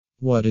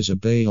What is a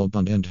bail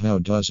bond and how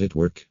does it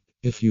work?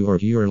 If you or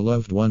your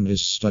loved one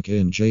is stuck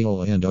in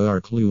jail and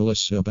are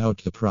clueless about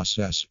the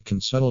process,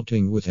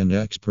 consulting with an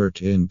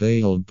expert in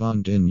bail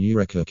bond in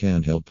Eureka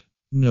can help.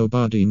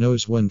 Nobody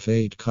knows when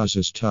fate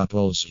causes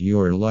topples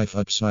your life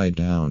upside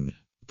down.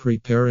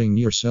 Preparing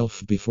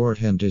yourself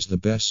beforehand is the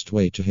best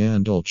way to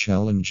handle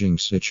challenging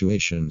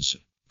situations.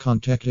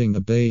 Contacting a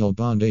bail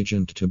bond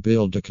agent to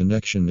build a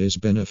connection is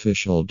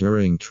beneficial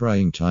during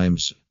trying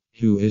times.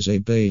 Who is a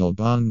bail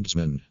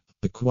bondsman?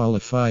 A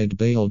qualified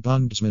bail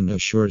bondsman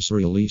assures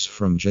release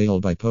from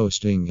jail by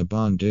posting a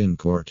bond in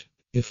court.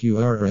 If you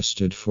are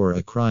arrested for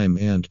a crime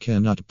and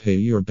cannot pay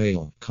your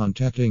bail,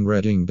 contacting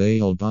Reading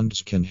Bail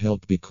Bonds can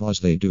help because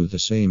they do the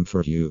same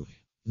for you.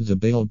 The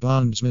bail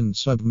bondsman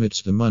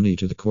submits the money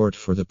to the court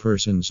for the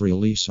person's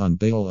release on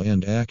bail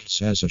and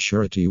acts as a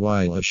surety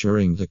while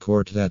assuring the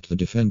court that the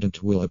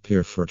defendant will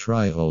appear for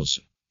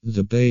trials.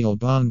 The bail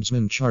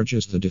bondsman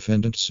charges the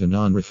defendants a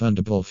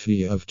non-refundable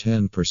fee of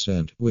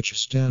 10%, which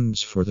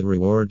stands for the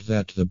reward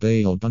that the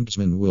bail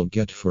bondsman will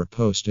get for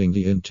posting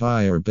the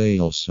entire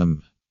bail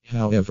sum.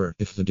 However,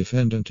 if the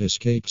defendant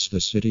escapes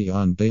the city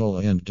on bail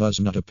and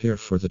does not appear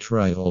for the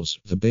trials,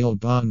 the bail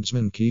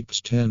bondsman keeps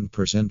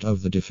 10%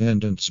 of the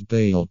defendant's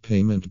bail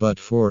payment but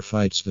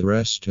forfeits the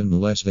rest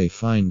unless they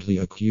find the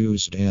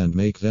accused and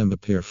make them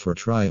appear for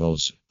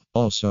trials.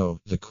 Also,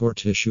 the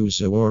court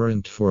issues a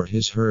warrant for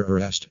his/her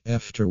arrest,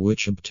 after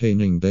which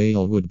obtaining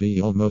bail would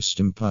be almost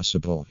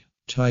impossible.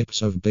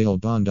 Types of bail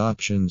bond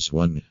options: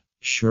 1.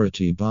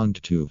 Surety bond.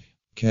 2.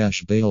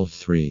 Cash bail.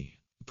 3.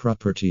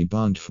 Property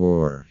bond.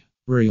 4.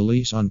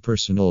 Release on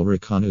personal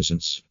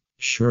recognizance.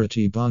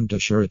 Surety bond. A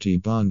surety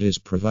bond is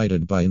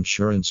provided by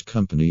insurance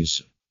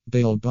companies.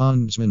 Bail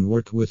bondsmen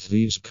work with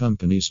these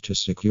companies to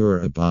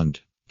secure a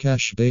bond.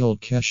 Cash bail.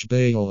 Cash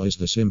bail is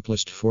the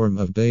simplest form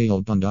of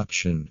bail bond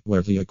option,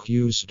 where the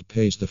accused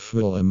pays the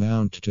full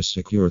amount to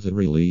secure the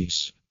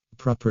release.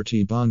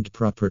 Property bond.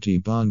 Property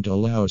bond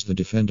allows the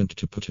defendant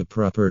to put a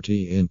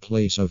property in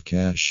place of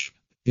cash.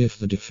 If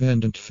the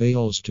defendant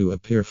fails to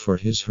appear for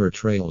his/her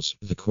trials,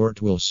 the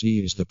court will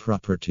seize the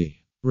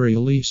property.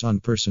 Release on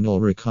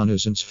personal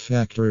recognizance.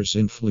 Factors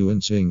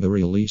influencing the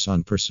release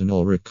on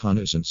personal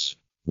recognizance.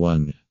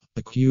 1.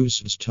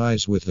 Accused's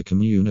ties with the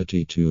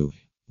community. 2.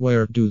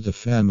 Where do the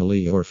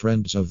family or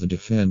friends of the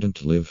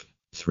defendant live?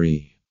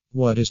 3.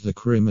 What is the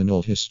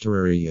criminal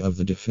history of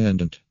the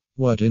defendant?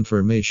 What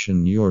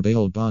information your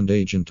bail bond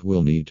agent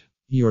will need?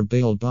 Your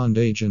bail bond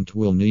agent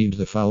will need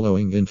the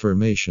following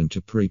information to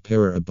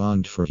prepare a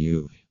bond for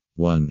you.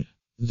 1.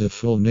 The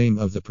full name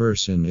of the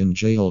person in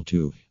jail.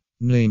 2.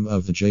 Name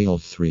of the jail.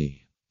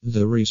 3.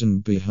 The reason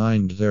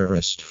behind their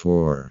arrest.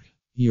 4.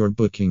 Your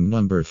booking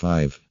number.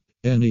 5.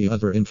 Any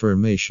other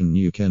information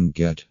you can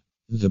get.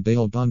 The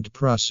bail bond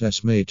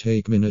process may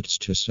take minutes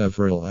to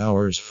several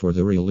hours for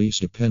the release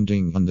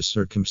depending on the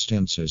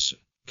circumstances.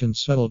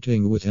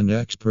 Consulting with an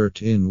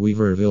expert in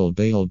Weaverville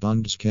Bail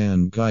Bonds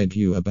can guide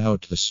you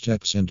about the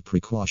steps and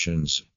precautions.